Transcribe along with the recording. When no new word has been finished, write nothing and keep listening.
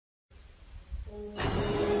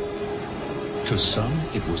To some,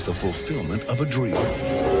 it was the fulfillment of a dream.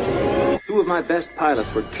 2 of my best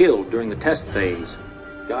pilots were killed during the test phase.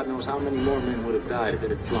 God knows how many more men would have died if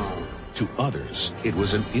it had flown. To others, it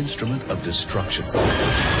was an instrument of destruction.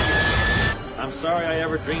 I'm sorry I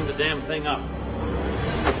ever dreamed the damn thing up.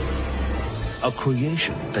 A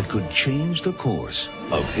creation that could change the course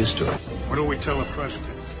of history. What do we tell the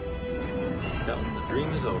president? Tell him the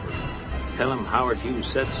dream is over. Tell him Howard Hughes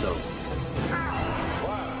said so.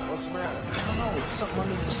 What's the matter? I don't know, something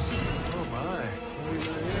under the seat. Oh my, what are you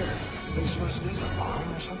doing here? You supposed to do a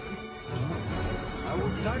bomb or something? I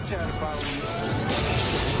wouldn't touch that if I were you.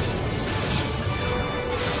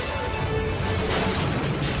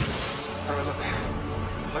 All right, look.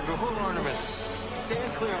 Like a whole ornament.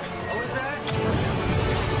 Stand clear. What was that?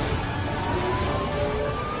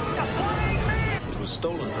 It was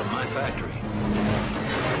stolen from my factory.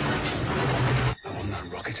 I'm on that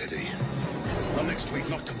rocket, Eddie. Not next week,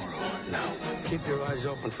 not tomorrow. Now. Keep your eyes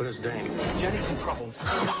open for this dame. Jenny's in trouble.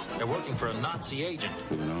 They're working for a Nazi agent.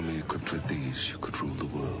 With an army equipped with these, you could rule the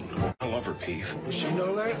world. I love her, Peeve. Does she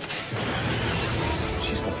know that?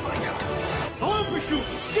 She's gonna find out. Alarm for shoot!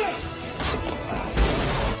 Get!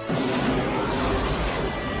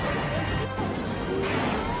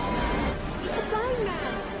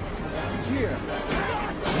 Rocketeer.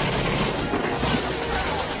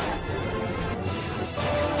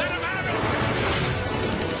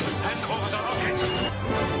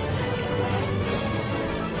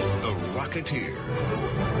 The Rocketeer.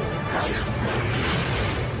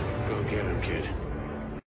 Go get him, kid.